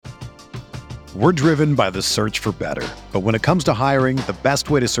We're driven by the search for better. But when it comes to hiring, the best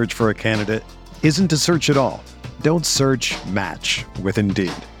way to search for a candidate isn't to search at all. Don't search, match with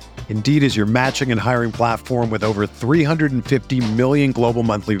Indeed. Indeed is your matching and hiring platform with over 350 million global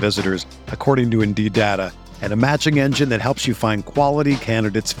monthly visitors, according to Indeed data, and a matching engine that helps you find quality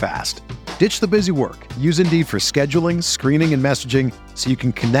candidates fast. Ditch the busy work. Use Indeed for scheduling, screening, and messaging so you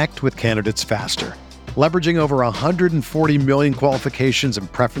can connect with candidates faster. Leveraging over 140 million qualifications and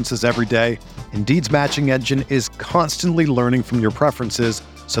preferences every day, Indeed's matching engine is constantly learning from your preferences,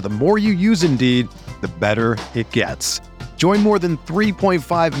 so the more you use Indeed, the better it gets. Join more than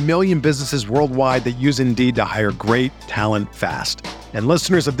 3.5 million businesses worldwide that use Indeed to hire great talent fast. And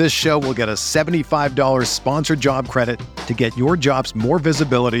listeners of this show will get a $75 sponsored job credit to get your jobs more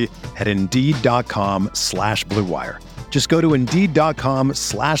visibility at Indeed.com/Blue Wire. Just go to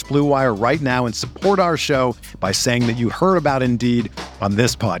Indeed.com/Blue Wire right now and support our show by saying that you heard about Indeed on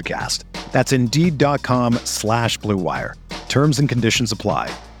this podcast. That's Indeed.com/Blue Wire. Terms and conditions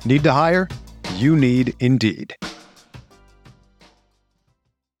apply. Need to hire? You need Indeed.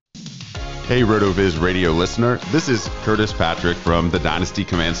 Hey, RotoViz radio listener, this is Curtis Patrick from the Dynasty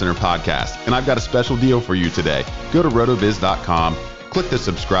Command Center podcast, and I've got a special deal for you today. Go to rotoviz.com, click the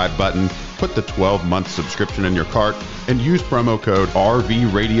subscribe button, put the 12-month subscription in your cart, and use promo code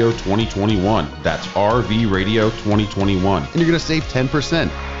RVRadio2021. That's RVRadio2021, and you're going to save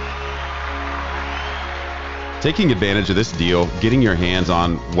 10%. Taking advantage of this deal, getting your hands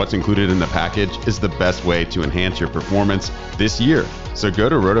on what's included in the package is the best way to enhance your performance this year. So go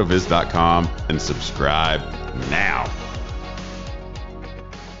to rotoviz.com and subscribe now.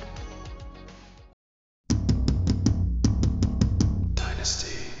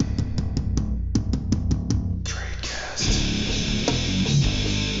 Dynasty Tradecast.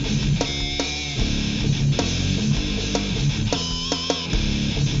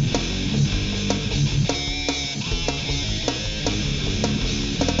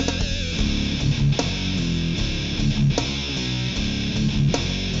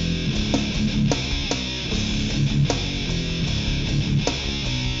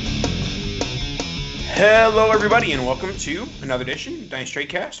 Hello, everybody, and welcome to another edition of Dynasty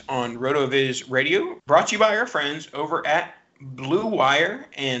Tradecast on RotoViz Radio, brought to you by our friends over at Blue Wire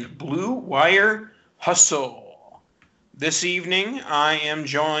and Blue Wire Hustle. This evening, I am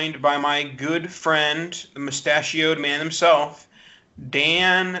joined by my good friend, the mustachioed man himself,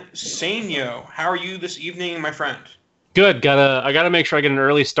 Dan Sainio. How are you this evening, my friend? Good. I gotta make sure I get an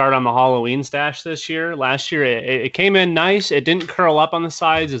early start on the Halloween stash this year. Last year, it came in nice. It didn't curl up on the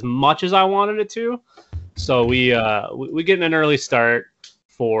sides as much as I wanted it to. So we get an early start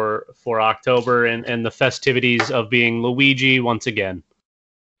for October and the festivities of being Luigi once again.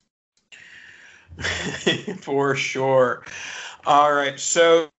 For sure. All right,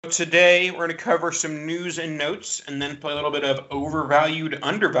 so today we're going to cover some news and notes and then play a little bit of Overvalued,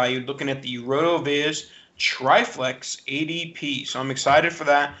 Undervalued, looking at the RotoViz Triflex ADP. So I'm excited for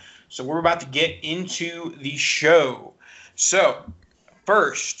that. So we're about to get into the show. So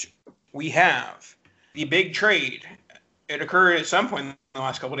first, we have the big trade. It occurred at some point in the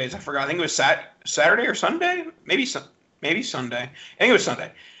last couple of days. I forgot. I think it was Saturday or Sunday. Maybe Sunday. I think it was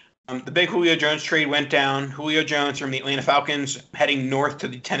Sunday. The big Julio Jones trade went down. Julio Jones from the Atlanta Falcons heading north to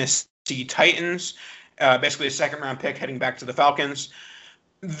the Tennessee Titans. Basically a second-round pick heading back to the Falcons.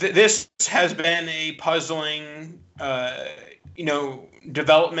 This has been a puzzling,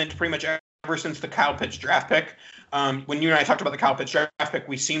 development pretty much ever since the Kyle Pitts draft pick. When you and I talked about the Kyle Pitts draft pick,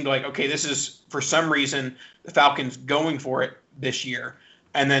 we seemed like, okay, this is, for some reason, the Falcons going for it this year.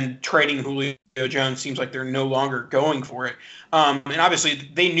 And then trading Julio Jones seems like they're no longer going for it. And obviously,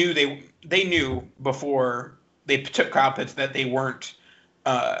 they knew before they took Kyle Pitts that they weren't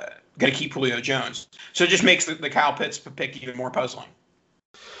going to keep Julio Jones. So it just makes the Kyle Pitts pick even more puzzling.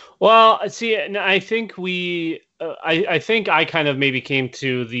 Well, see, I think I think I kind of maybe came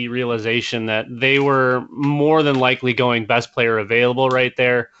to the realization that they were more than likely going best player available right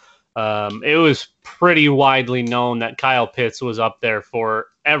there. It was pretty widely known that Kyle Pitts was up there for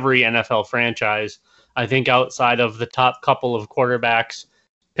every NFL franchise. I think outside of the top couple of quarterbacks,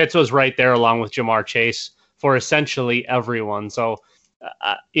 Pitts was right there along with Jamar Chase for essentially everyone. So,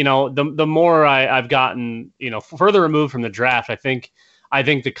 the more I've gotten, further removed from the draft, I think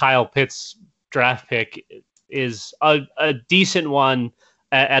the Kyle Pitts draft pick is a decent one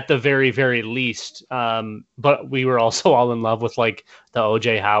at the very, very least. But we were also all in love with like the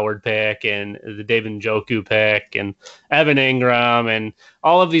OJ Howard pick and the David Njoku pick and Evan Ingram and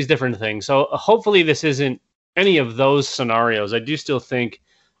all of these different things. So hopefully this isn't any of those scenarios. I do still think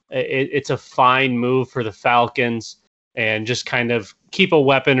it's a fine move for the Falcons. and just kind of keep a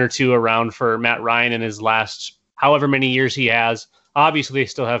weapon or two around for Matt Ryan in his last however many years he has. Obviously, they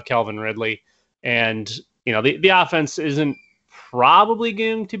still have Calvin Ridley, and the offense isn't probably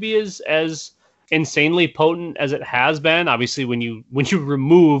going to be as insanely potent as it has been. Obviously, when you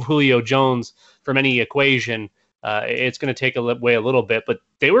remove Julio Jones from any equation, it's going to take away a little bit. But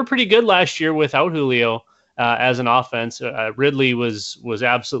they were pretty good last year without Julio as an offense. Ridley was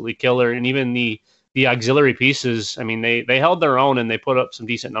absolutely killer, and even the auxiliary pieces. I mean, they held their own and they put up some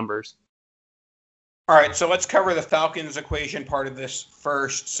decent numbers. All right, so let's cover the Falcons equation part of this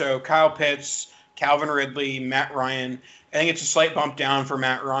first. So Kyle Pitts, Calvin Ridley, Matt Ryan. I think it's a slight bump down for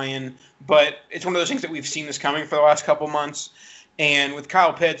Matt Ryan, but it's one of those things that we've seen this coming for the last couple months. And with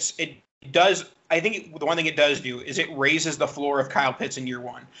Kyle Pitts, it does. I think the one thing it does do is it raises the floor of Kyle Pitts in year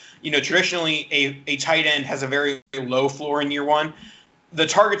one. Traditionally, a tight end has a very low floor in year one. The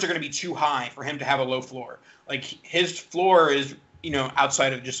targets are going to be too high for him to have a low floor. Like his floor is,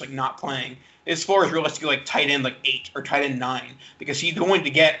 outside of just like not playing, his floor is realistically like tight end like 8 or tight end 9 because he's going to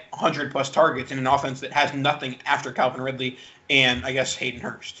get 100 plus targets in an offense that has nothing after Calvin Ridley and I guess Hayden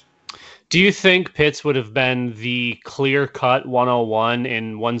Hurst. Do you think Pitts would have been the clear-cut 101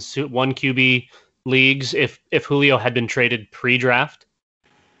 in one QB leagues if Julio had been traded pre-draft?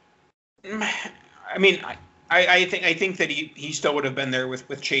 I mean, I think that he still would have been there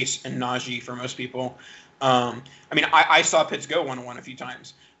with Chase and Najee for most people. I saw Pitts go 101 a few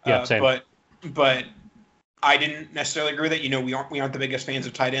times. Yeah, same. But I didn't necessarily agree that we aren't the biggest fans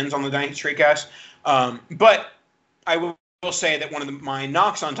of tight ends on the Dynasty Tradecast. But I will say that one of my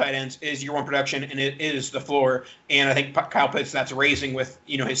knocks on tight ends is year one production, and it is the floor. And I think Kyle Pitts that's raising with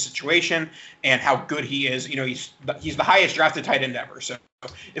his situation and how good he is. He's the highest drafted tight end ever. So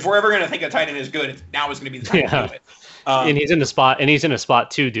if we're ever going to think a tight end is good, now is going to be the time to do it. And he's in a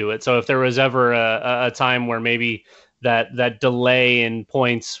spot to do it. So if there was ever a time where maybe that delay in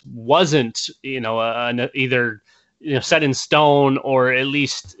points wasn't either set in stone or at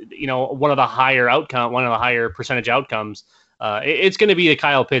least one of the higher percentage outcomes, it's going to be a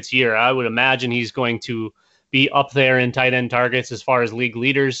Kyle Pitts year. I would imagine he's going to be up there in tight end targets as far as league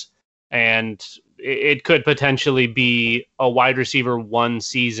leaders, and it could potentially be a wide receiver one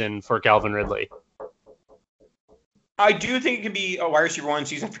season for Calvin Ridley. I do think it could be a wide receiver one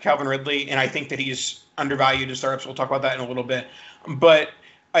season for Calvin Ridley, and I think that he's undervalued in startups. We'll talk about that in a little bit. But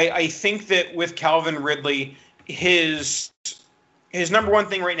I think that with Calvin Ridley, his number one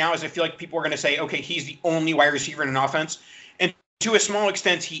thing right now is I feel like people are going to say, okay, he's the only wide receiver in an offense. And to a small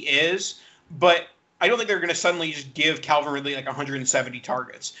extent, he is. But I don't think they're going to suddenly just give Calvin Ridley like 170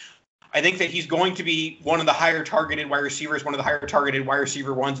 targets. I think that he's going to be one of the higher targeted wide receivers, one of the higher targeted wide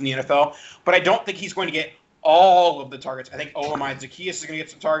receiver ones in the NFL. But I don't think he's going to get all of the targets. I think Olamide Zaccheaus is going to get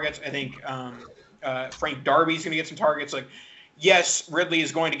some targets. I think Frank Darby is going to get some targets. Like, yes, Ridley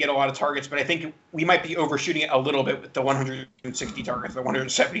is going to get a lot of targets, but I think we might be overshooting it a little bit with the 160 targets, the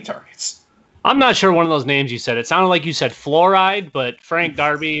 170 targets. I'm not sure one of those names you said. It sounded like you said fluoride, but Frank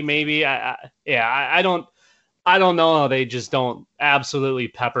Darby maybe. I don't know how they just don't absolutely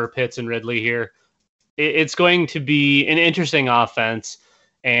pepper Pitts and Ridley here. It's going to be an interesting offense,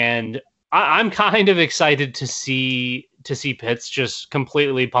 and I'm kind of excited to see Pitts just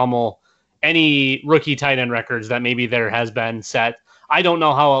completely pummel any rookie tight end records that maybe there has been set. I don't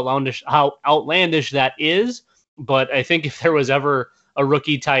know how outlandish that is, but I think if there was ever a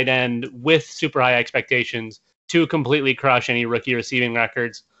rookie tight end with super high expectations to completely crush any rookie receiving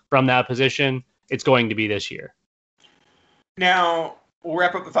records from that position, it's going to be this year. Now, we'll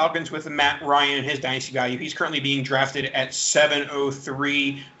wrap up the Falcons with Matt Ryan and his dynasty value. He's currently being drafted at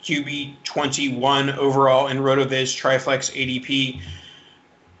 703 QB 21 overall in RotoViz Triflex ADP.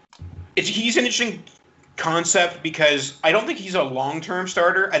 He's an interesting concept because I don't think he's a long-term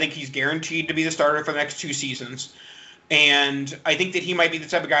starter. I think he's guaranteed to be the starter for the next 2 seasons. And I think that he might be the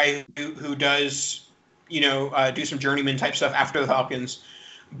type of guy who does, do some journeyman type stuff after the Falcons.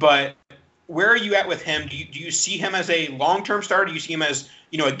 But where are you at with him? Do you see him as a long-term starter? Do you see him as,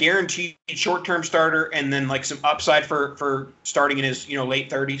 a guaranteed short-term starter and then like some upside for starting in his, late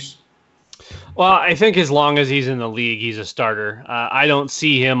 30s? Well, I think as long as he's in the league, he's a starter. I don't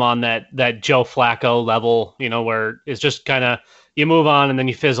see him on that Joe Flacco level, where it's just kind of you move on and then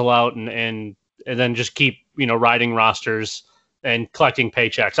you fizzle out and then just keep, riding rosters and collecting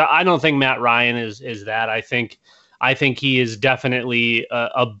paychecks. I don't think Matt Ryan is that. I think he is definitely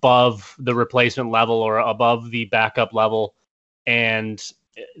above the replacement level or above the backup level. And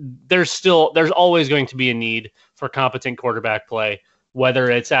there's always going to be a need for competent quarterback play,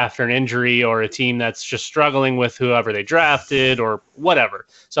 whether it's after an injury or a team that's just struggling with whoever they drafted or whatever.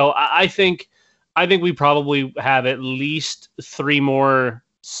 So I think I think we probably have at least 3 more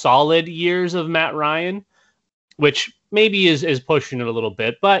solid years of Matt Ryan, which maybe is pushing it a little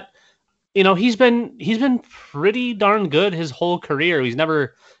bit, but he's been pretty darn good his whole career. He's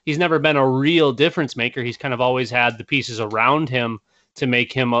never been a real difference maker. He's kind of always had the pieces around him to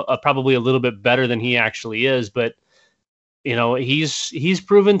make him probably a little bit better than he actually is. But he's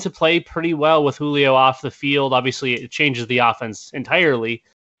proven to play pretty well with Julio off the field. Obviously, it changes the offense entirely,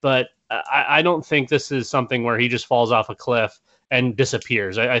 but I don't think this is something where he just falls off a cliff and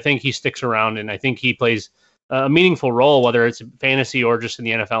disappears. I think he sticks around, and I think he plays a meaningful role, whether it's fantasy or just in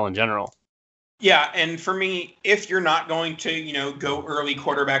the NFL in general. Yeah, and for me, if you're not going to, go early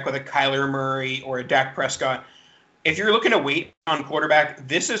quarterback with a Kyler Murray or a Dak Prescott, if you're looking to wait on quarterback,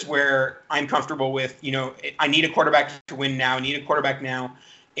 this is where I'm comfortable with, I need a quarterback to win now. I need a quarterback now.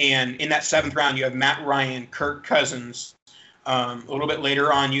 And in that 7th round, you have Matt Ryan, Kirk Cousins. A little bit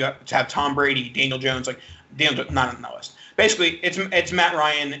later on, you have Tom Brady, Daniel Jones, not on the list. Basically, it's Matt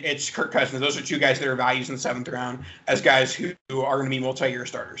Ryan, it's Kirk Cousins. Those are 2 guys that are values in the 7th round as guys who are going to be multi-year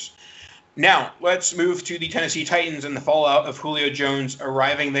starters. Now, let's move to the Tennessee Titans and the fallout of Julio Jones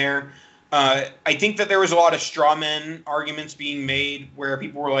arriving there. I think that there was a lot of straw man arguments being made where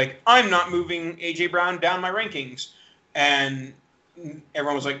people were like, I'm not moving A.J. Brown down my rankings. And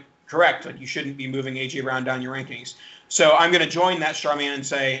everyone was like, correct, you shouldn't be moving A.J. Brown down your rankings. So I'm going to join that straw man and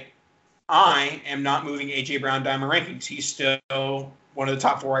say, I am not moving A.J. Brown down my rankings. He's still one of the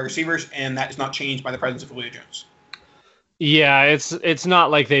top 4 wide receivers, and that is not changed by the presence of Julio Jones. Yeah, it's not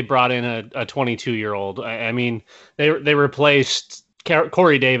like they brought in a 22-year-old. I mean, they replaced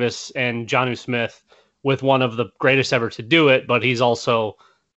Corey Davis and Jonnu Smith with one of the greatest ever to do it, but he's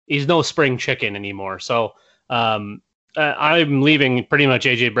no spring chicken anymore. So I'm leaving pretty much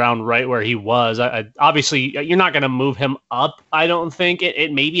A.J. Brown right where he was. Obviously, you're not going to move him up, I don't think.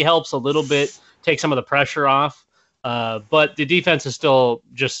 It maybe helps a little bit, take some of the pressure off. But the defense is still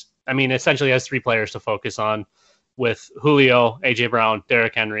essentially has 3 players to focus on, with Julio, A.J. Brown,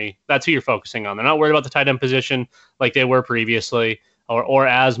 Derrick Henry. That's who you're focusing on. They're not worried about the tight end position like they were previously or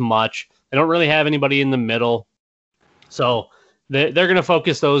as much. They don't really have anybody in the middle. So they're going to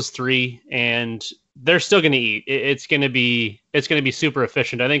focus those 3, and they're still going to eat. It's going to be super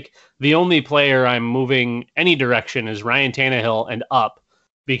efficient. I think the only player I'm moving any direction is Ryan Tannehill and up,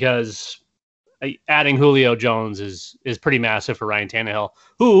 because adding Julio Jones is pretty massive for Ryan Tannehill,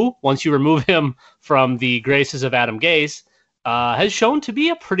 who, once you remove him from the graces of Adam Gase, has shown to be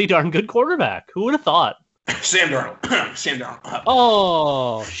a pretty darn good quarterback. Who would have thought? Sam Darnold. Sam Darnold.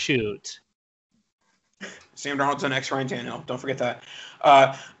 Oh, shoot. Sam Darnold's the next Ryan Tannehill. Don't forget that.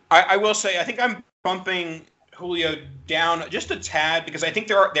 I will say, I think I'm bumping Julio down just a tad because I think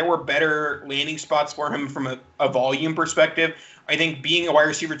there were better landing spots for him from a volume perspective. I think being a wide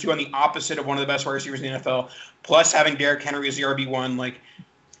receiver 2 on the opposite of one of the best wide receivers in the NFL, plus having Derrick Henry as the RB1,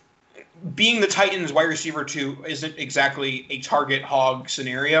 being the Titans wide receiver 2 isn't exactly a target hog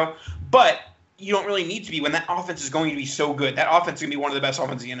scenario, but you don't really need to be when that offense is going to be so good. That offense is going to be one of the best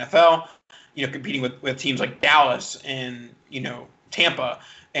offenses in the NFL, competing with teams like Dallas and, Tampa.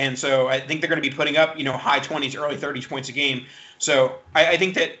 And so I think they're going to be putting up, high 20s, early 30s points a game. So I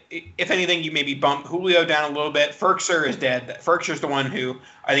think that if anything, you maybe bump Julio down a little bit. Firkser is dead. Firkser's the one who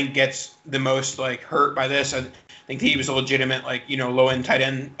I think gets the most hurt by this. I think he was a legitimate low end tight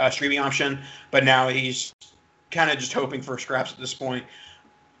end streaming option, but now he's kind of just hoping for scraps at this point.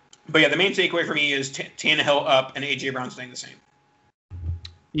 But yeah, the main takeaway for me is Tannehill up and A.J. Brown staying the same.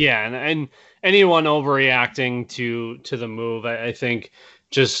 Yeah, and anyone overreacting to the move, I think,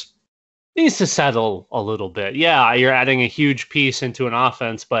 just needs to settle a little bit. Yeah, you're adding a huge piece into an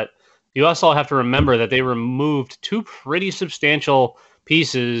offense, but you also have to remember that they removed 2 pretty substantial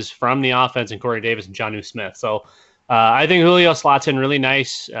pieces from the offense in Corey Davis and Jonnu Smith. So I think Julio slots in really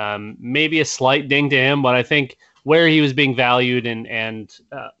nice. Maybe a slight ding to him, but I think where he was being valued and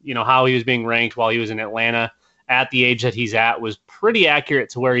how he was being ranked while he was in Atlanta at the age that he's at was pretty accurate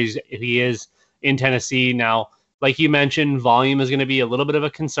to where he is in Tennessee now. Like you mentioned, volume is going to be a little bit of a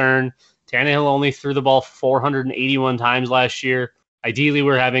concern. Tannehill only threw the ball 481 times last year. Ideally,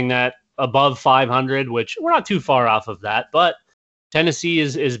 we're having that above 500, which we're not too far off of that. But Tennessee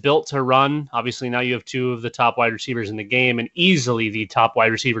is built to run. Obviously, now you have 2 of the top wide receivers in the game and easily the top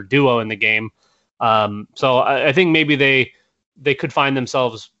wide receiver duo in the game. So I think maybe they could find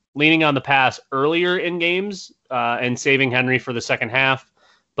themselves leaning on the pass earlier in games and saving Henry for the second half.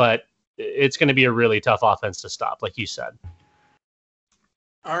 But it's going to be a really tough offense to stop, like you said.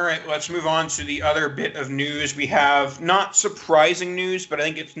 All right, let's move on to the other bit of news. We have not surprising news, but I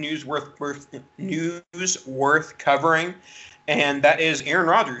think it's news worth covering, and that is Aaron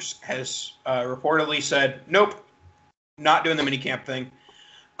Rodgers has reportedly said, "Nope, not doing the minicamp thing."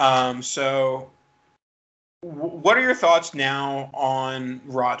 What are your thoughts now on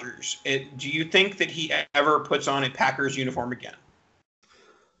Rodgers? Do you think that he ever puts on a Packers uniform again?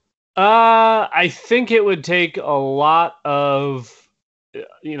 I think it would take a lot of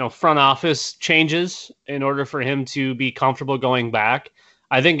front office changes in order for him to be comfortable going back.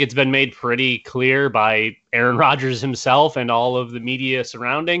 I think it's been made pretty clear by Aaron Rodgers himself and all of the media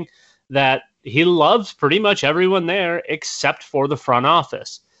surrounding that he loves pretty much everyone there except for the front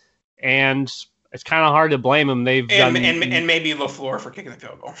office. And it's kind of hard to blame him. They've done and maybe LaFleur for kicking the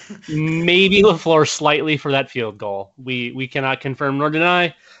field goal. Maybe LaFleur slightly for that field goal. We cannot confirm nor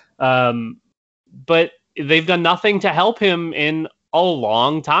deny. But they've done nothing to help him in a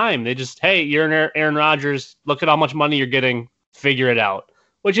long time. They just, hey, you're Aaron Rodgers. Look at how much money you're getting. Figure it out,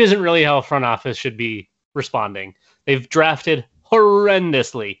 which isn't really how a front office should be responding. They've drafted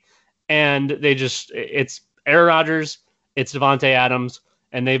horrendously, and it's Aaron Rodgers, it's Devontae Adams,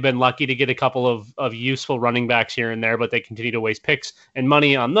 and they've been lucky to get a couple of useful running backs here and there, but they continue to waste picks and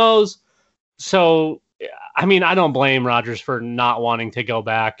money on those. So, I mean, I don't blame Rodgers for not wanting to go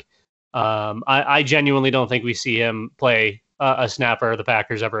back. I genuinely don't think we see him play a snapper of the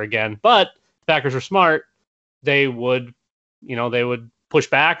Packers ever again. But the Packers are smart. They would push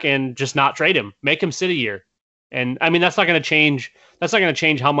back and just not trade him, make him sit a year. And I mean, that's not going to change. That's not going to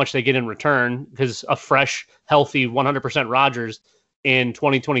change how much they get in return, because a fresh, healthy 100% Rodgers in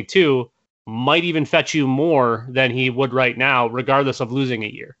 2022 might even fetch you more than he would right now, regardless of losing a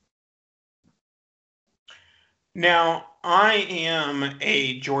year. Now, I am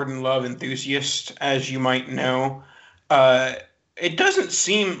a Jordan Love enthusiast, as you might know. It doesn't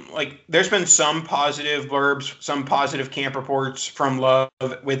seem like there's been some positive blurbs, some positive camp reports from Love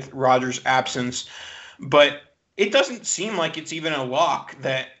with Rodgers' absence, but it doesn't seem like it's even a lock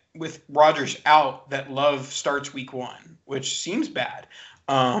that with Rodgers out that Love starts week 1, which seems bad.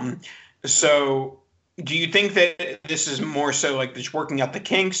 So do you think that this is more so like just working out the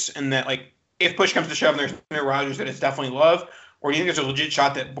kinks, and that like if push comes to shove and there's no Rodgers, that it's definitely Love? Or do you think there's a legit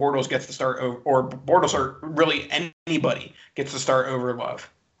shot that Bortles gets to start over, or Bortles or really anybody gets to start over Love?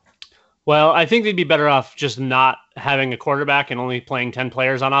 Well, I think they'd be better off just not having a quarterback and only playing 10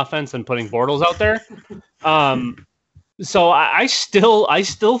 players on offense than putting Bortles out there. So I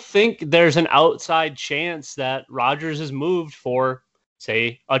still think there's an outside chance that Rodgers is moved for,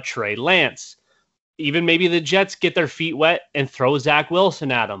 say, a Trey Lance. Even maybe the Jets get their feet wet and throw Zach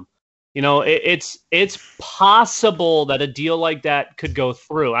Wilson at him. You know, it's possible that a deal like that could go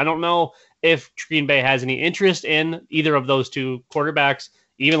through. I don't know if Green Bay has any interest in either of those two quarterbacks,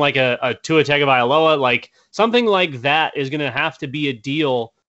 even like a Tua Tagovailoa, like something like that is going to have to be a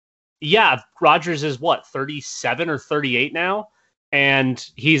deal. Yeah, Rodgers is 37 or 38 now, and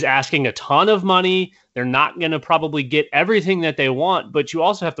he's asking a ton of money. They're not going to probably get everything that they want, but you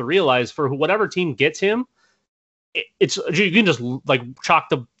also have to realize for whatever team gets him, you can just like chalk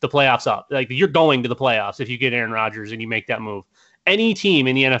the playoffs up. Like you're going to the playoffs if you get Aaron Rodgers and you make that move. Any team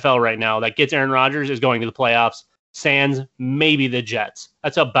in the NFL right now that gets Aaron Rodgers is going to the playoffs. Sans maybe the Jets.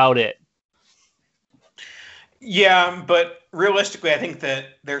 That's about it. Yeah, but realistically, I think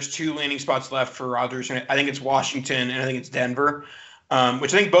that there's 2 landing spots left for Rodgers. I think it's Washington and I think it's Denver,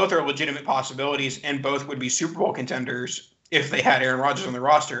 which I think both are legitimate possibilities, and both would be Super Bowl contenders if they had Aaron Rodgers on the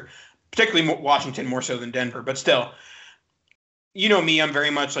roster. Particularly Washington more so than Denver, but still, you know me, I'm very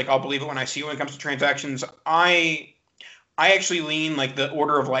much like I'll believe it when I see it when it comes to transactions. I actually lean like the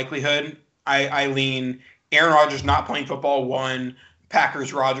order of likelihood. I lean Aaron Rodgers not playing football 1,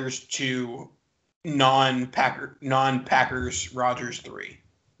 Packers Rodgers 2, non-Packers Rodgers 3.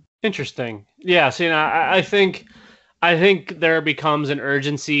 Interesting. Yeah. See, I think there becomes an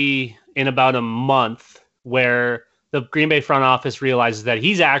urgency in about a month where the Green Bay front office realizes that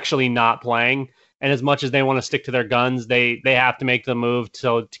he's actually not playing. And as much as they want to stick to their guns, they have to make the move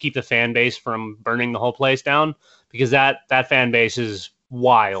to keep the fan base from burning the whole place down, because that fan base is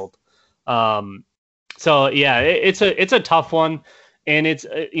wild. So yeah, it's a tough one. And it's,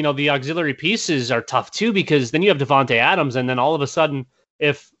 the auxiliary pieces are tough too, because then you have Devontae Adams. And then all of a sudden,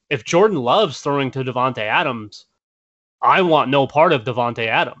 if Jordan Love's throwing to Devontae Adams, I want no part of Devontae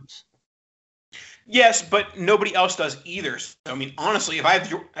Adams. Yes, but nobody else does either. So, I mean, honestly, if I have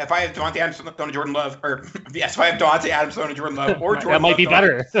Devontae Adams thrown to Jordan Love, or yes, if I have Devontae Adams thrown to Jordan Love, or Jordan that might Love be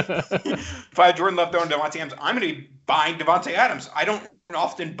better. If I have Jordan Love thrown to Devontae Adams, I'm going to be buying Devontae Adams. I don't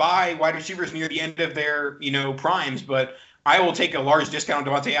often buy wide receivers near the end of their, primes, but I will take a large discount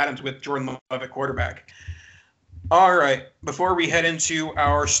on Devontae Adams with Jordan Love at quarterback. All right. Before we head into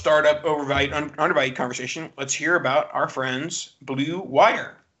our startup overvalued, undervalued conversation, let's hear about our friends Blue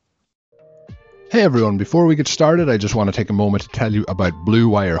Wire. Hey everyone, before we get started, I just want to take a moment to tell you about Blue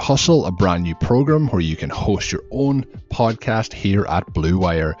Wire Hustle, a brand new program where you can host your own podcast here at Blue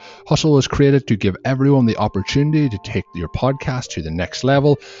Wire. Hustle was created to give everyone the opportunity to take your podcast to the next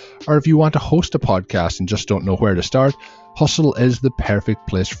level, or if you want to host a podcast and just don't know where to start, Hustle is the perfect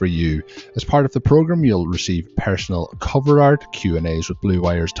place for you. As part of the program, you'll receive personal cover art, Q&As with Blue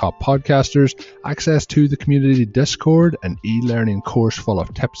Wire's top podcasters, access to the community Discord, an e-learning course full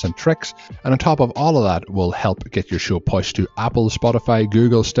of tips and tricks, and on top of all of that, will help get your show pushed to Apple, Spotify,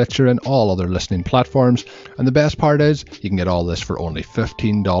 Google, Stitcher, and all other listening platforms. And the best part is, you can get all this for only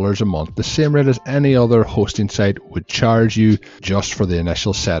 $15 a month, the same rate as any other hosting site would charge you just for the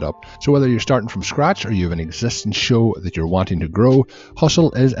initial setup. So whether you're starting from scratch or you have an existing show that you're wanting to grow,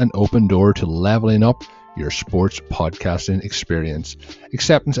 Hustle is an open door to leveling up your sports podcasting experience.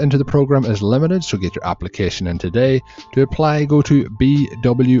 Acceptance into the program is limited, so get your application in today. To apply, go to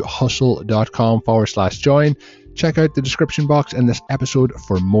bwhustle.com/join. Check out the description box in this episode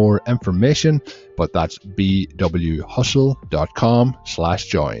for more information, but that's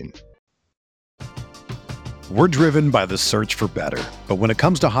bwhustle.com/join. We're driven by the search for better. But when it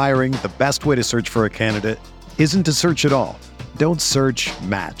comes to hiring, the best way to search for a candidate isn't to search at all. Don't search,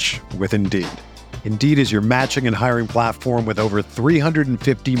 match with Indeed. Indeed is your matching and hiring platform with over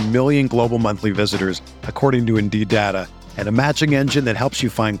 350 million global monthly visitors, according to Indeed data, and a matching engine that helps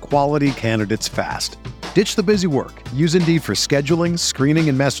you find quality candidates fast. Ditch the busy work. Use Indeed for scheduling, screening,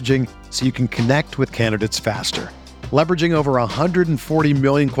 and messaging so you can connect with candidates faster. Leveraging over 140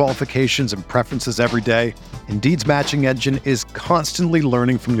 million qualifications and preferences every day, Indeed's matching engine is constantly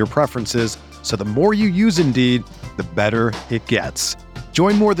learning from your preferences, so the more you use Indeed, the better it gets.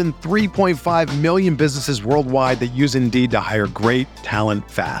 Join more than 3.5 million businesses worldwide that use Indeed to hire great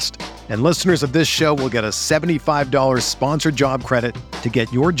talent fast. And listeners of this show will get a $75 sponsored job credit to get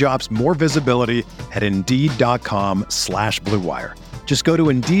your jobs more visibility at Indeed.com/Blue Wire. Just go to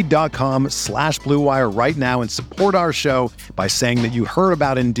Indeed.com/Blue Wire right now and support our show by saying that you heard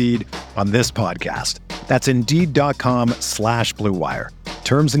about Indeed on this podcast. That's Indeed.com/Blue Wire.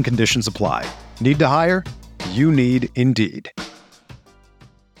 Terms and conditions apply. Need to hire? You need Indeed.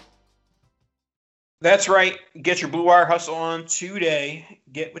 That's right. Get your Blue Wire Hustle on today.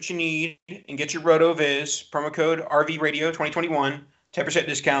 Get what you need and get your RotoViz. Promo code RVRadio 2021. 10%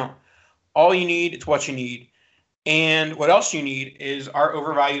 discount. All you need, it's what you need. And what else you need is our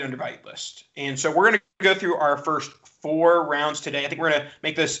overvalued, undervalued list. And so we're going to go through our first 4 rounds today. I think we're going to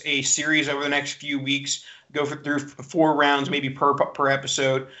make this a series over the next few weeks, through 4 rounds, maybe per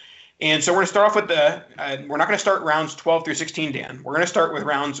episode. And so we're going to start off with we're not going to start rounds 12 through 16, Dan. We're going to start with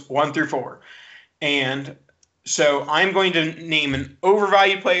rounds 1 through 4. And so I'm going to name an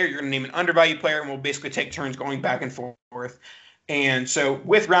overvalued player, you're going to name an undervalued player, and we'll basically take turns going back and forth. And so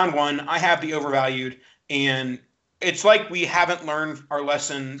with round 1, I have the overvalued, and it's like we haven't learned our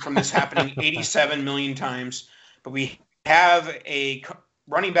lesson from this happening 87 million times, but we have a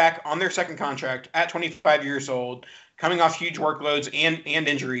running back on their second contract at 25 years old, coming off huge workloads and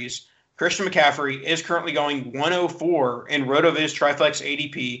injuries. Christian McCaffrey is currently going 104 in RotoViz Triflex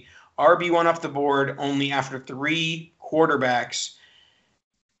ADP, RB1 off the board only after 3 quarterbacks.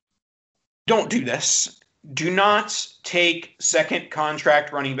 Don't do this. Do not take second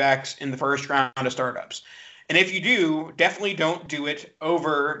contract running backs in the first round of startups. And if you do, definitely don't do it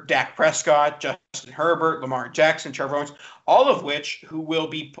over Dak Prescott, Justin Herbert, Lamar Jackson, Trevor Lawrence, all of which who will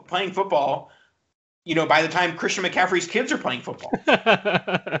be playing football, by the time Christian McCaffrey's kids are playing football.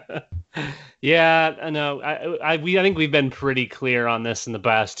 Yeah, I know. I think we've been pretty clear on this in the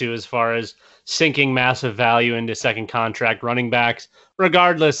past too, as far as sinking massive value into second contract running backs,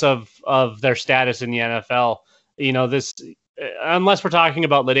 regardless of their status in the NFL. This, unless we're talking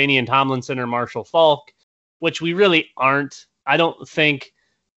about LaDainian Tomlinson or Marshall Faulk, which we really aren't. I don't think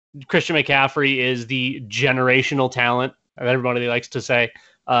Christian McCaffrey is the generational talent that everybody likes to say.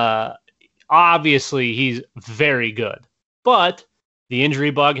 Obviously, he's very good, but the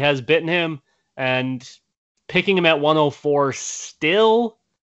injury bug has bitten him, and picking him at 104 still,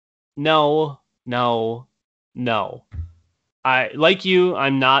 no.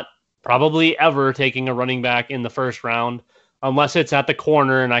 I'm not probably ever taking a running back in the first round unless it's at the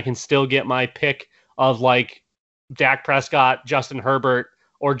corner and I can still get my pick of like Dak Prescott, Justin Herbert,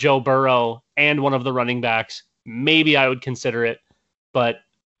 or Joe Burrow and one of the running backs. Maybe I would consider it, but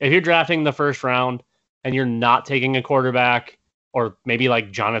if you're drafting the first round and you're not taking a quarterback, or maybe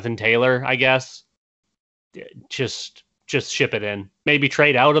like Jonathan Taylor, I guess, just just ship it in. Maybe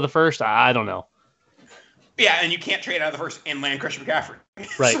trade out of the first. I don't know. Yeah, and you can't trade out of the first and land Christian McCaffrey.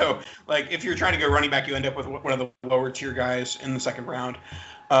 Right. So, like, if you're trying to go running back, you end up with one of the lower tier guys in the second round.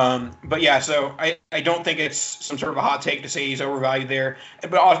 But yeah, so I don't think it's some sort of a hot take to say he's overvalued there.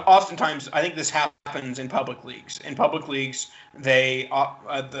 But oftentimes, I think this happens in public leagues. In public leagues, the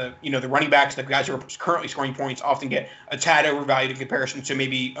running backs, the guys who are currently scoring points, often get a tad overvalued in comparison to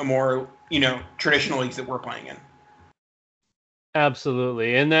maybe a more traditional leagues that we're playing in.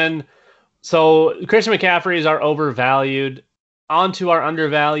 Absolutely. And then, so Christian McCaffrey is our overvalued. On to our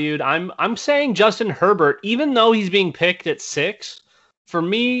undervalued. I'm saying Justin Herbert, even though he's being picked at 6, for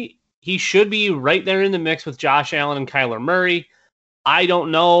me, he should be right there in the mix with Josh Allen and Kyler Murray. I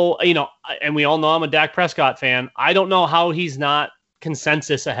don't know, and we all know I'm a Dak Prescott fan. I don't know how he's not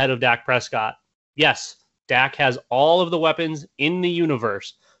consensus ahead of Dak Prescott. Yes, Dak has all of the weapons in the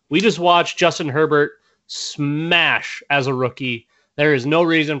universe. We just watched Justin Herbert smash as a rookie. There is no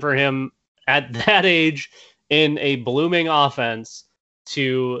reason for him at that age in a blooming offense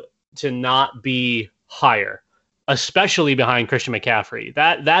to not be higher, especially behind Christian McCaffrey.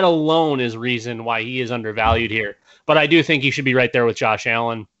 That alone is reason why he is undervalued here. But I do think he should be right there with Josh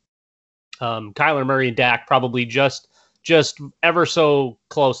Allen. Kyler Murray and Dak probably just ever so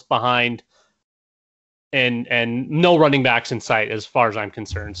close behind, and no running backs in sight as far as I'm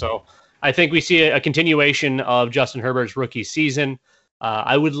concerned. So I think we see a continuation of Justin Herbert's rookie season.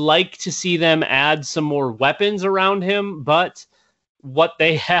 I would like to see them add some more weapons around him, but what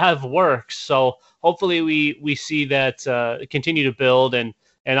they have works. So hopefully we see that continue to build, and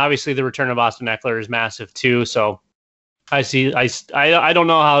obviously the return of Austin Eckler is massive too. So I don't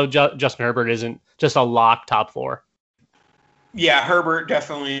know how Justin Herbert isn't just a lock top 4. Yeah, Herbert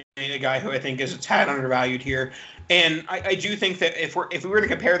definitely a guy who I think is a tad undervalued here, and I do think that if we were to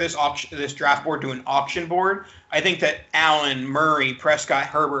compare this draft board to an auction board, I think that Allen, Murray, Prescott,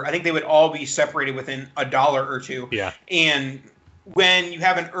 Herbert, I think they would all be separated within $1 or $2. Yeah, and when you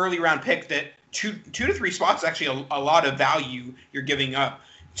have an early round pick, that two to three spots is actually a lot of value you're giving up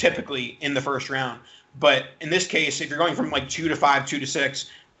typically in the first round. But in this case, if you're going from like 2 to 5, 2 to 6.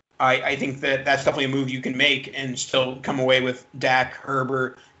 I think that that's definitely a move you can make and still come away with Dak,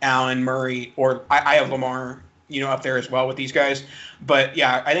 Herbert, Allen, Murray, or I have Lamar, up there as well with these guys. But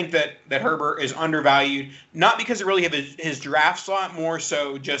yeah, I think that Herbert is undervalued, not because it really have his draft slot, more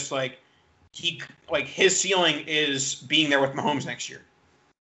so just like his ceiling is being there with Mahomes next year.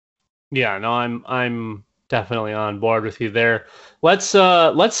 Yeah, no, I'm definitely on board with you there. Let's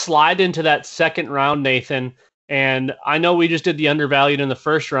slide into that second round, Nathan. And I know we just did the undervalued in the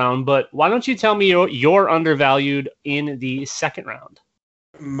first round, but why don't you tell me your undervalued in the second round?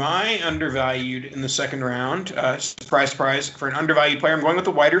 My undervalued in the second round, surprise, surprise, for an undervalued player, I'm going with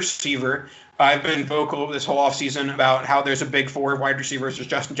the wide receiver. I've been vocal this whole offseason about how there's a big 4 wide receivers. There's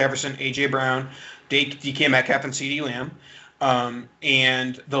Justin Jefferson, A.J. Brown, DK Metcalf, and CeeDee Lamb.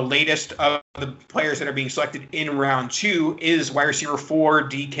 And the latest of the players that are being selected in round 2 is wide receiver 4,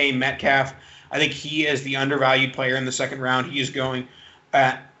 DK Metcalf. I think he is the undervalued player in the second round. He is going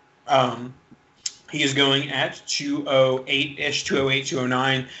at 208-ish, 208,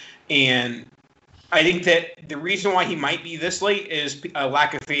 209. And I think that the reason why he might be this late is a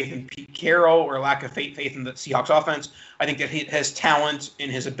lack of faith in Pete Carroll or a lack of faith in the Seahawks offense. I think that his talent and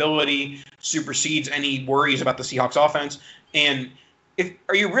his ability supersedes any worries about the Seahawks offense. And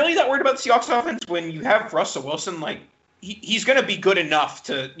are you really that worried about the Seahawks offense when you have Russell Wilson? Like, he's going to be good enough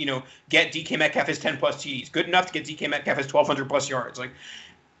to, get DK Metcalf his 10 plus TDs, good enough to get DK Metcalf his 1,200 plus yards. Like,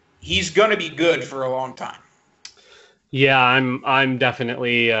 he's going to be good for a long time. Yeah, I'm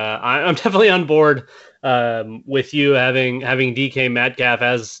definitely on board with you having DK Metcalf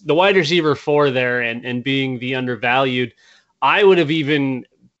as the wide receiver 4 there and being the undervalued. I would have even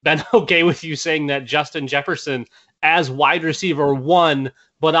been okay with you saying that Justin Jefferson as wide receiver 1,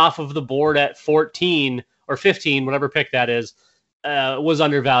 but off of the board at 14 or 15, whatever pick that is, was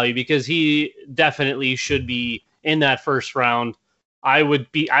undervalued because he definitely should be in that first round. I would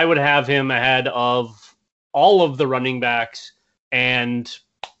have him ahead of all of the running backs and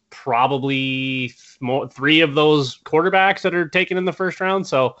probably 3 of those quarterbacks that are taken in the first round.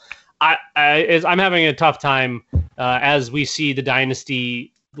 So I'm having a tough time as we see the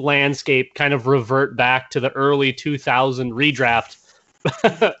dynasty landscape kind of revert back to the early 2000 redraft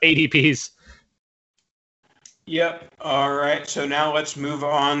ADPs. Yep. All right. So now let's move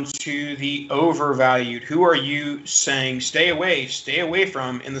on to the overvalued. Who are you saying stay away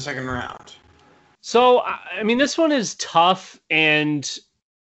from in the second round? So, I mean, this one is tough, and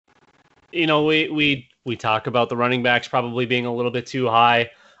we talk about the running backs probably being a little bit too high.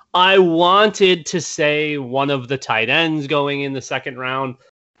 I wanted to say one of the tight ends going in the second round,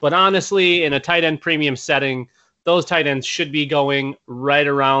 but honestly, in a tight end premium setting, those tight ends should be going right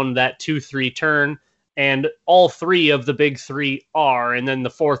around that 2-3 turn, and all three of the big three are, and then the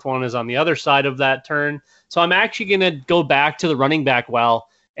fourth one is on the other side of that turn. So I'm actually going to go back to the running back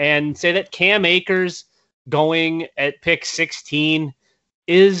and say that Cam Akers going at pick 16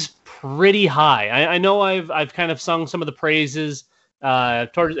 is pretty high. I know I've kind of sung some of the praises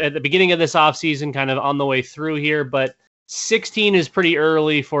towards at the beginning of this offseason, kind of on the way through here, but 16 is pretty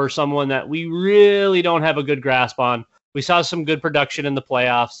early for someone that we really don't have a good grasp on. We saw some good production in the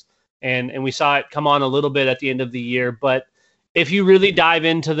playoffs, and we saw it come on a little bit at the end of the year. But if you really dive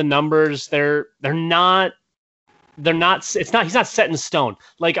into the numbers, they're not. He's not set in stone.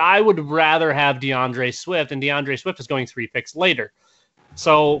 Like, I would rather have DeAndre Swift, and DeAndre Swift is going 3 picks later.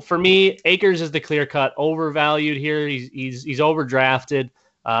 So for me, Akers is the clear-cut overvalued here. He's overdrafted.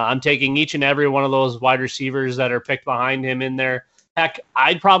 I'm taking each and every one of those wide receivers that are picked behind him in there. Heck,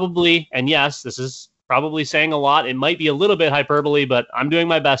 I'd probably, and yes, this is probably saying a lot. It might be a little bit hyperbole, but I'm doing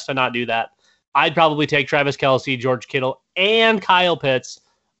my best to not do that. I'd probably take Travis Kelce, George Kittle, and Kyle Pitts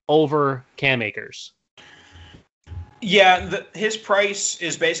over Cam Akers. Yeah, his price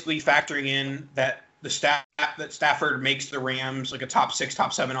is basically factoring in that that Stafford makes the Rams like a top 6,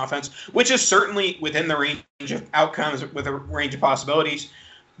 top 7 offense, which is certainly within the range of outcomes, with a range of possibilities.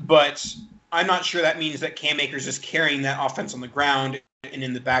 But I'm not sure that means that Cam Akers is carrying that offense on the ground and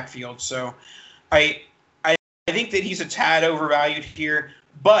in the backfield. So I think that he's a tad overvalued here,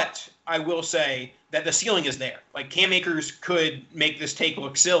 but I will say that the ceiling is there. Like, Cam Akers could make this take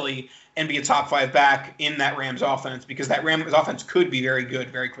look silly and be a top 5 back in that Rams offense, because that Rams offense could be very good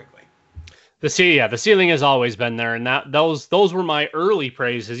very quickly. The ceiling has always been there, and those were my early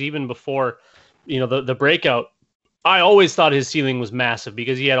praises even before, the breakout. I always thought his ceiling was massive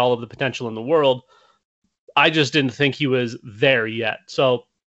because he had all of the potential in the world. I just didn't think he was there yet. So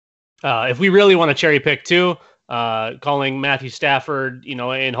if we really want to cherry pick too, calling Matthew Stafford,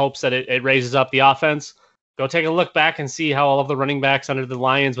 in hopes that it raises up the offense, go take a look back and see how all of the running backs under the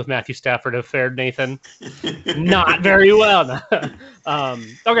Lions with Matthew Stafford have fared, Nathan. Not very well.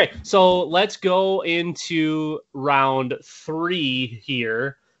 Okay, so let's go into round 3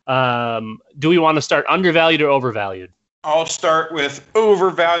 here. Do we want to start undervalued or overvalued? I'll start with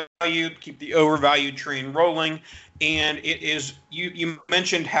overvalued, keep the overvalued train rolling. And it is, you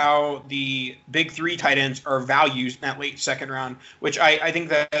mentioned how the big 3 tight ends are values in that late second round, which I think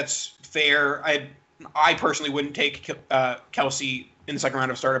that's fair. I personally wouldn't take Kelce in the second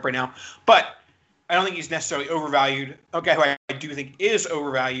round of startup right now, but I don't think he's necessarily overvalued. Okay, who I do think is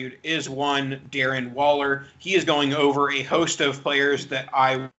overvalued is one Darren Waller. He is going over a host of players that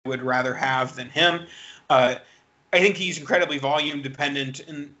I would rather have than him. I think he's incredibly volume dependent,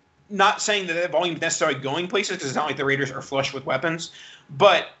 and not saying that volume is necessarily going places, because it's not like the Raiders are flush with weapons,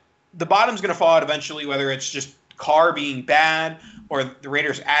 but the bottom's going to fall out eventually, whether it's just Carr being bad or the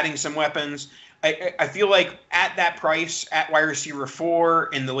Raiders adding some weapons. I feel like at that price, at wide receiver 4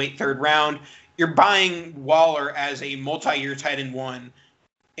 in the late third round, you're buying Waller as a multi-year tight end 1,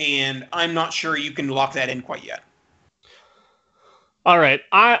 and I'm not sure you can lock that in quite yet. All right,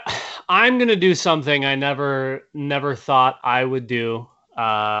 I'm gonna do something I never thought I would do,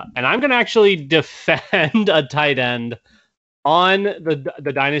 and I'm gonna actually defend a tight end on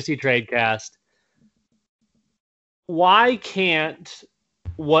the Dynasty Tradecast. Why can't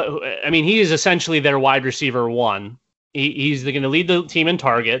he is essentially their wide receiver 1. He's going to lead the team in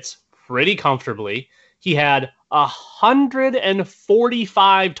targets pretty comfortably. He had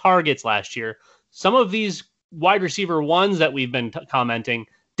 145 targets last year. Some of these wide receiver 1s that we've been commenting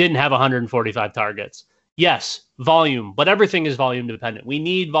didn't have 145 targets. Yes, volume, but everything is volume dependent. We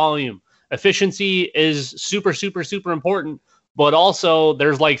need volume. Efficiency is super, super, super important, but also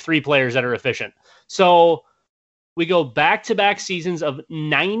there's like 3 players that are efficient. So we go back-to-back seasons of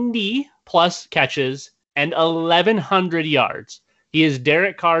 90-plus catches and 1,100 yards. He is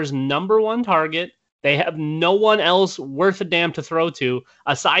Derek Carr's number 1 target. They have no one else worth a damn to throw to,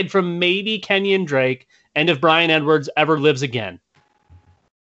 aside from maybe Kenyon Drake, and if Bryan Edwards ever lives again.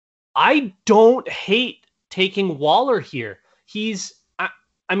 I don't hate taking Waller here. He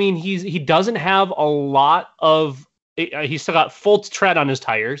doesn't have a lot of... He's still got full tread on his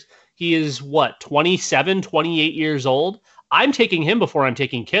tires. He is, 27, 28 years old? I'm taking him before I'm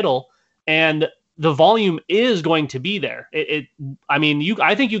taking Kittle, and the volume is going to be there. I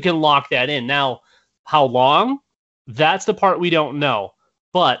think you can lock that in. Now, how long? That's the part we don't know.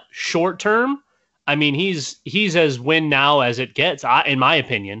 But short term, he's as win now as it gets, in my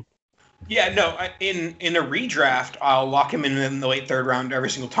opinion. Yeah, no. In a redraft, I'll lock him in the late third round every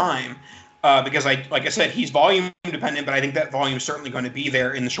single time because like I said, he's volume dependent, but I think that volume is certainly going to be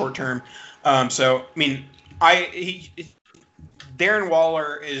there in the short term. So I mean, Darren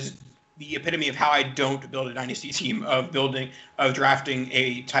Waller is the epitome of how I don't build a dynasty team of drafting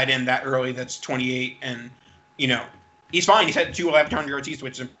a tight end that early that's 28 and he's fine. He's had 2 1,100 yards each,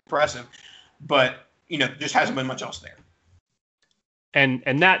 which is impressive, but just hasn't been much else there. And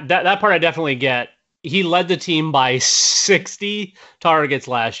that part I definitely get. He led the team by 60 targets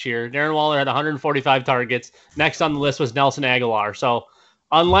last year. Darren Waller had 145 targets. Next on the list was Nelson Aguilar. So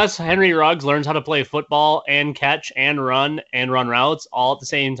unless Henry Ruggs learns how to play football and catch and run routes all at the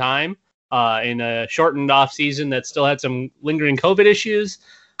same time in a shortened off season that still had some lingering COVID issues,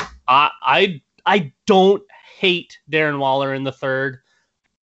 I don't hate Darren Waller in the third,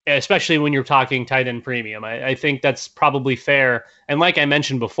 especially when you're talking tight end premium. I think that's probably fair. And like I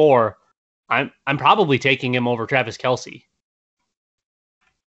mentioned before, I'm probably taking him over Travis Kelce.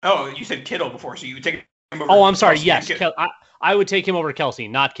 Oh, you said Kittle before, so you would take him over. Oh, I'm sorry. Kelce. Yes, I would take him over Kelce,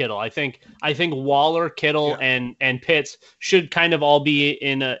 not Kittle. I think Waller, Kittle, and Pitts should kind of all be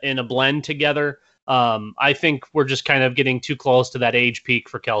in a blend together. I think we're just kind of getting too close to that age peak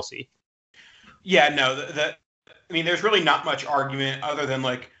for Kelce. Yeah, no, I mean, there's really not much argument other than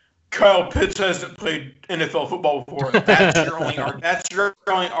like Kyle Pitts hasn't played NFL football before. That's your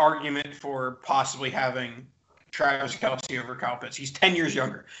only argument for possibly having Travis Kelce over Kyle Pitts. He's 10 years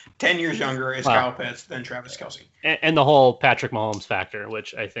younger. 10 years younger is Kyle Pitts than Travis Kelce. And the whole Patrick Mahomes factor,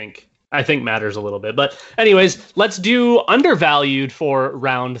 which I think matters a little bit. But anyways, let's do undervalued for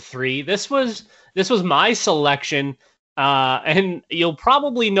round 3. This was my selection. And you'll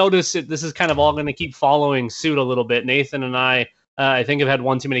probably notice that this is kind of all going to keep following suit a little bit. Nathan and I think have had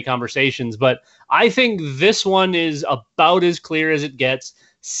one too many conversations, but I think this one is about as clear as it gets.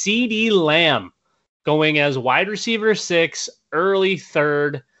 CeeDee Lamb going as wide receiver 6, early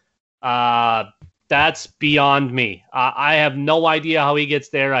third. That's beyond me. I have no idea how he gets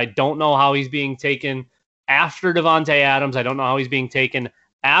there. I don't know how he's being taken after Devontae Adams. I don't know how he's being taken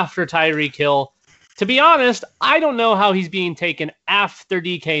after Tyreek Hill. To be honest, I don't know how he's being taken after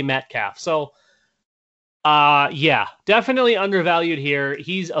DK Metcalf. So, yeah, definitely undervalued here.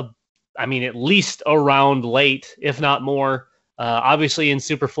 He's at least a round late, if not more. Obviously in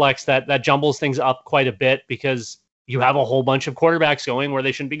Superflex, that jumbles things up quite a bit because you have a whole bunch of quarterbacks going where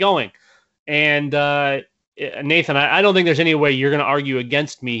they shouldn't be going. And Nathan, I don't think there's any way you're going to argue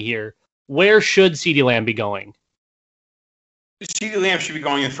against me here. Where should CeeDee Lamb be going? CeeDee Lamb should be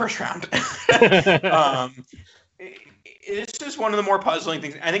going in the first round. This is one of the more puzzling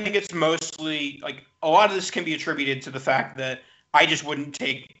things. I think it's mostly like a lot of this can be attributed to the fact that I just wouldn't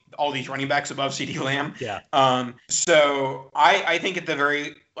take all these running backs above CeeDee Lamb. Yeah. So I think at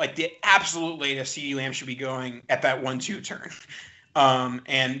the absolute latest, CeeDee Lamb should be going at that 1-2 turn.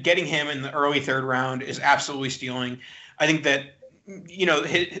 And getting him in the early third round is absolutely stealing. I think that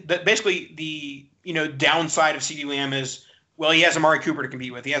basically the downside of CeeDee Lamb is, well, he has Amari Cooper to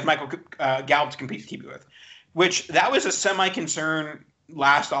compete with. He has Michael Gallup to compete with, which that was a semi-concern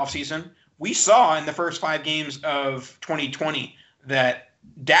last offseason. We saw in the first 5 games of 2020 that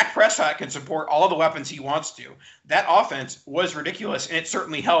Dak Prescott can support all of the weapons he wants to. That offense was ridiculous, and it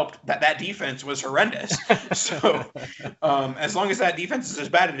certainly helped that defense was horrendous. So as long as that defense is as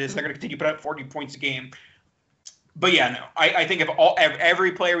bad as it is, they're going to continue to put up 40 points a game. But yeah, no, I think of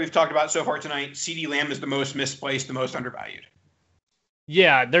every player we've talked about so far tonight, CeeDee Lamb is the most misplaced, the most undervalued.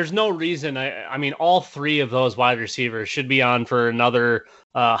 Yeah, there's no reason. I mean, all 3 of those wide receivers should be on for another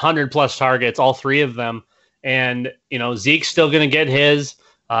 100+ targets, all 3 of them. And, Zeke's still going to get his.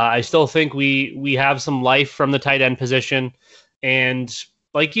 I still think we have some life from the tight end position. And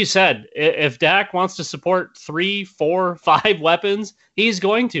like you said, if Dak wants to support 3, 4, 5 weapons, he's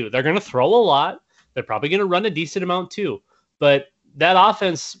going to. They're going to throw a lot. They're probably going to run a decent amount too. But that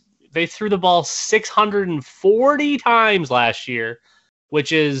offense, they threw the ball 640 times last year,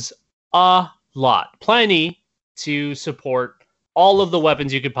 which is a lot. Plenty to support all of the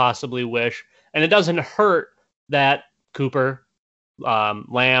weapons you could possibly wish. And it doesn't hurt that Cooper,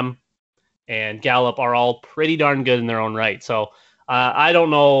 Lamb, and Gallup are all pretty darn good in their own right. So I don't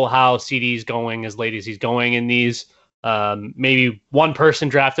know how CeeDee's going as late as he's going in these. Maybe one person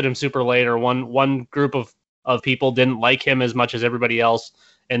drafted him super late, or one group of people didn't like him as much as everybody else,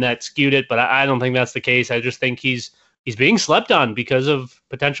 and that skewed it. But I don't think that's the case. I just think he's being slept on because of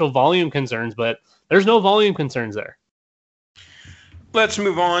potential volume concerns, but there's no volume concerns there. Let's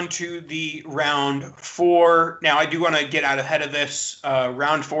move on to the round 4. Now, I do want to get out ahead of this.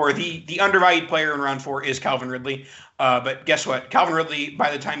 Round 4, the undervalued player in round 4 is Calvin Ridley. But guess what? Calvin Ridley,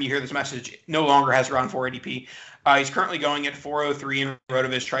 by the time you hear this message, no longer has round 4 ADP. He's currently going at 403 in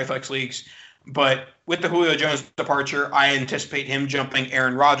RotoViz Triflex leagues. But with the Julio Jones departure, I anticipate him jumping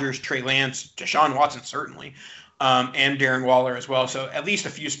Aaron Rodgers, Trey Lance, Deshaun Watson certainly, and Darren Waller as well. So at least a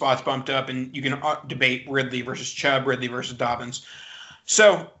few spots bumped up, and you can debate Ridley versus Chubb, Ridley versus Dobbins.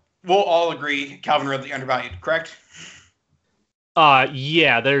 So we'll all agree Calvin Ridley undervalued, correct?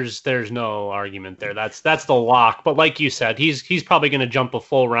 Yeah, there's no argument there. That's the lock. But like you said, he's probably going to jump a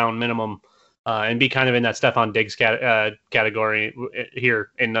full round minimum and be kind of in that Stephon Diggs category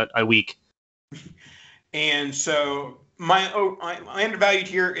here in a week. And so my undervalued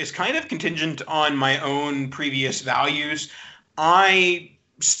here is kind of contingent on my own previous values. I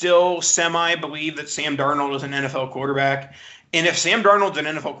still semi-believe that Sam Darnold is an NFL quarterback. And if Sam Darnold's an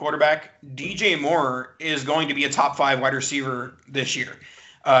NFL quarterback, DJ Moore is going to be a top 5 wide receiver this year.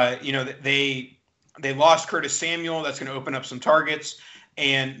 They lost Curtis Samuel. That's going to open up some targets.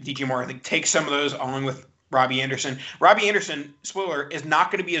 And DJ Moore, I think, takes some of those along with Robbie Anderson. Robbie Anderson, spoiler, is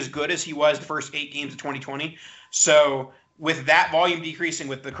not going to be as good as he was the first 8 games of 2020. So with that volume decreasing,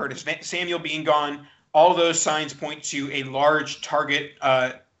 with the Curtis Samuel being gone, all those signs point to a large target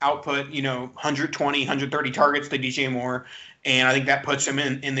output, 120, 130 targets to DJ Moore. And I think that puts him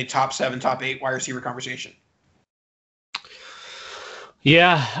in the top 7, top 8 wide receiver conversation.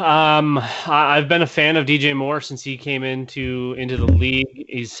 Yeah, I've been a fan of DJ Moore since he came into the league.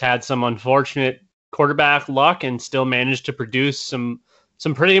 He's had some unfortunate quarterback luck and still managed to produce some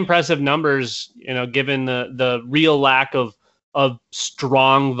pretty impressive numbers, given the real lack of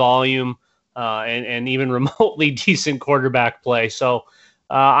strong volume and even remotely decent quarterback play. So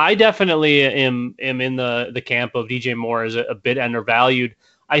I definitely am in the camp of DJ Moore as a bit undervalued.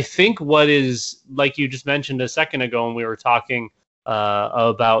 I think what is, like you just mentioned a second ago when we were talking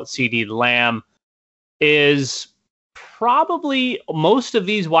about CeeDee Lamb, is probably most of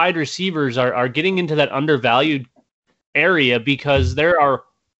these wide receivers are getting into that undervalued area because there are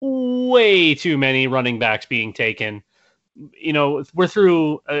way too many running backs being taken. We're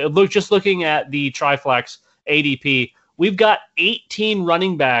through looking at the Triflex ADP. We've got 18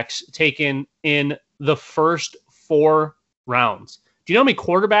 running backs taken in the first 4 rounds. Do you know how many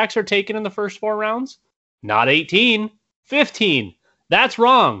quarterbacks are taken in the first 4 rounds? Not 18, 15. That's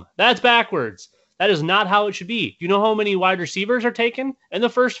wrong. That's backwards. That is not how it should be. Do you know how many wide receivers are taken in the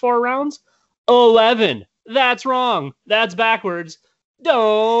first 4 rounds? 11. That's wrong. That's backwards.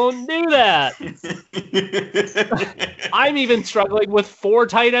 Don't do that. I'm even struggling with 4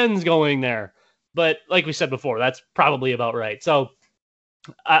 tight ends going there. But like we said before, that's probably about right. So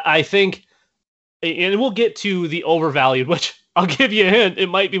I think, and we'll get to the overvalued, which I'll give you a hint. It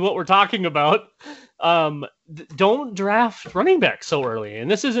might be what we're talking about. Don't draft running backs so early. And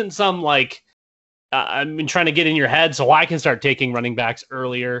this isn't some trying to get in your head so I can start taking running backs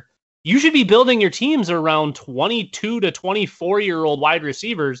earlier. You should be building your teams around 22 to 24-year-old wide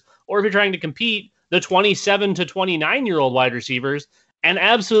receivers, or if you're trying to compete, the 27 to 29-year-old wide receivers, and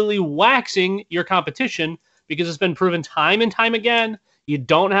absolutely waxing your competition, because it's been proven time and time again, you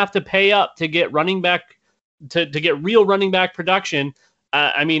don't have to pay up to get running back to get real running back production.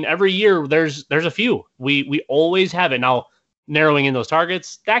 Every year there's a few. We always have it. Now, narrowing in those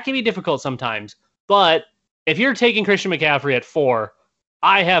targets, that can be difficult sometimes. But if you're taking Christian McCaffrey at 4,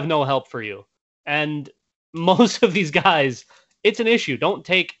 I have no help for you. And most of these guys, it's an issue. Don't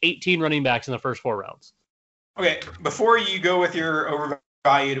take 18 running backs in the first 4 rounds. Okay, before you go with your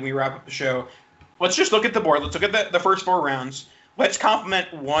overvalued and we wrap up the show, let's just look at the board. Let's look at the first 4 rounds. Let's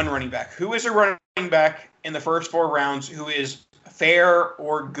compliment one running back. Who is a running back in the first 4 rounds who is fair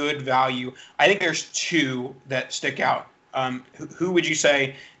or good value? I think there's 2 that stick out. Who would you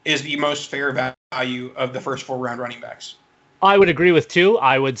say is the most fair value of the first 4 round running backs? I would agree with 2.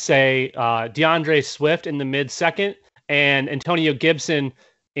 I would say DeAndre Swift in the mid-second and Antonio Gibson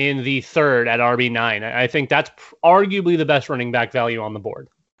in the 3rd at RB9. I think that's arguably the best running back value on the board.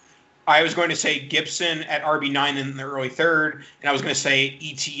 I was going to say Gibson at RB9 in the early 3rd, and I was going to say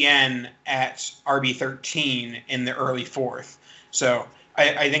ETN at RB13 in the early 4th. So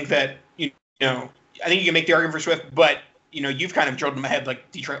I think that, I think you can make the argument for Swift, but, you've kind of drilled in my head like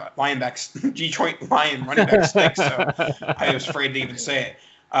Detroit Lion running back stinks, so I was afraid to even say it.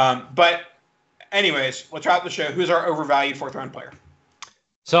 But anyways, let's wrap the show. Who's our overvalued 4th round player?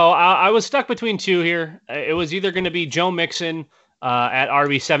 So I was stuck between 2 here. It was either going to be Joe Mixon at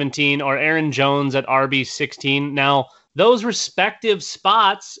RB17 or Aaron Jones at RB16. Now, those respective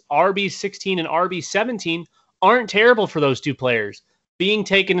spots, RB16 and RB17, aren't terrible for those 2 players. being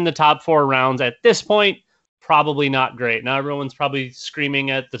taken in the top 4 rounds at this point, probably not great. Now everyone's probably screaming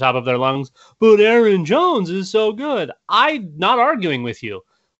at the top of their lungs, but Aaron Jones is so good. I'm not arguing with you.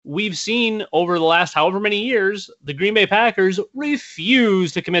 We've seen over the last however many years, the Green Bay Packers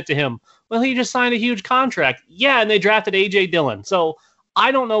refuse to commit to him. Well, he just signed a huge contract. Yeah, and they drafted A.J. Dillon. So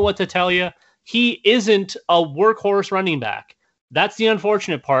I don't know what to tell you. He isn't a workhorse running back. That's the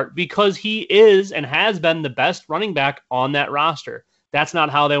unfortunate part, because he is and has been the best running back on that roster. That's not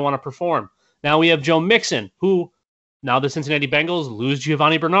how they want to perform. Now we have Joe Mixon, who now the Cincinnati Bengals lose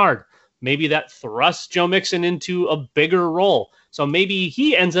Giovanni Bernard. Maybe that thrusts Joe Mixon into a bigger role. So maybe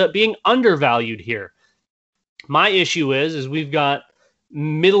he ends up being undervalued here. My issue is we've got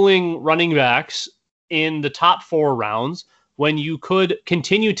middling running backs in the top 4 rounds when you could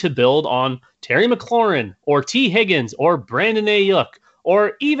continue to build on Terry McLaurin or T. Higgins or Brandon Ayuk,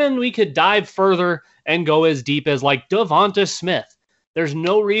 or even we could dive further and go as deep as like Devonta Smith. There's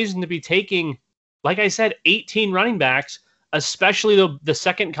no reason to be taking, like I said, 18 running backs, especially the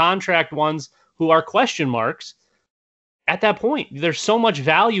second contract ones who are question marks. At that point, there's so much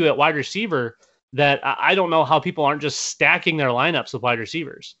value at wide receiver that I don't know how people aren't just stacking their lineups with wide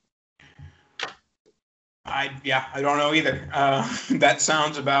receivers. I don't know either. That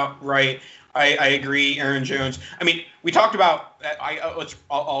sounds about right. I agree, Aaron Jones. I mean, we talked about.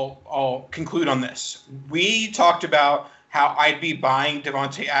 I'll conclude on this. We talked about how I'd be buying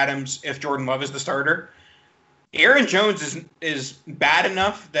Devontae Adams if Jordan Love is the starter. Aaron Jones is bad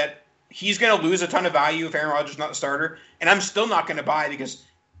enough that he's going to lose a ton of value if Aaron Rodgers is not the starter, and I'm still not going to buy because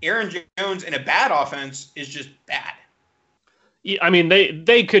Aaron Jones in a bad offense is just bad. I mean,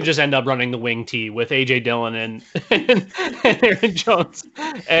 they could just end up running the wing tee with A.J. Dillon and Aaron Jones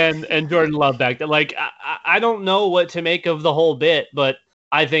and Jordan Love back there. Like, I don't know what to make of the whole bit, but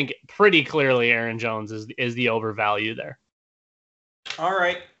I think pretty clearly Aaron Jones is the overvalue there. All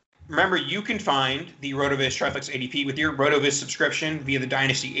right. Remember, you can find the RotoViz Triflex ADP with your RotoViz subscription via the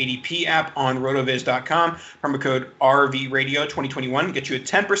Dynasty ADP app on rotoviz.com. Promo code RVRadio2021 gets you a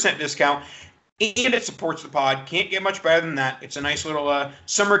 10% discount, and it supports the pod. Can't get much better than that. It's a nice little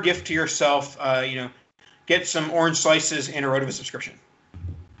summer gift to yourself. Get some orange slices and a RotoViz subscription.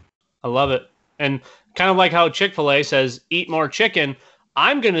 I love it. And kind of like how Chick-fil-A says, eat more chicken,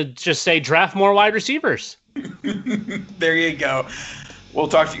 I'm going to just say draft more wide receivers. There you go. We'll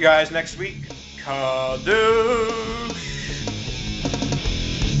talk to you guys next week. Kadoosh!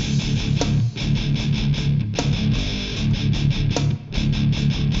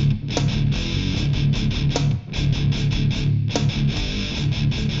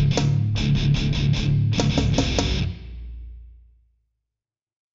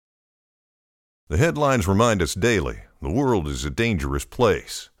 The headlines remind us daily, the world is a dangerous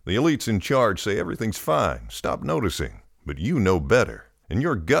place. The elites in charge say everything's fine, stop noticing. But you know better. And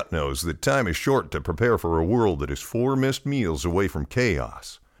your gut knows that time is short to prepare for a world that is 4 missed meals away from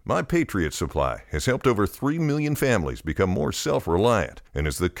chaos. My Patriot Supply has helped over 3 million families become more self-reliant and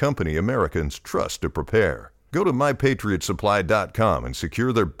is the company Americans trust to prepare. Go to MyPatriotSupply.com and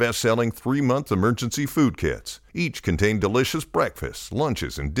secure their best-selling 3-month emergency food kits. Each contain delicious breakfasts,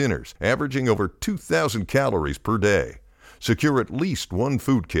 lunches, and dinners, averaging over 2,000 calories per day. Secure at least 1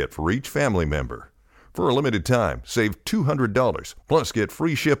 food kit for each family member. For a limited time, save $200, plus get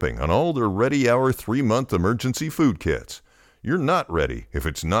free shipping on all their Ready Hour 3-month emergency food kits. You're not ready if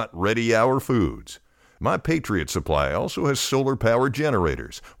it's not Ready Hour Foods. My Patriot Supply also has solar-powered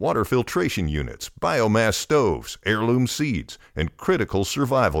generators, water filtration units, biomass stoves, heirloom seeds, and critical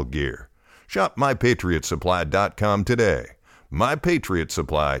survival gear. Shop MyPatriotSupply.com today.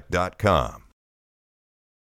 MyPatriotSupply.com.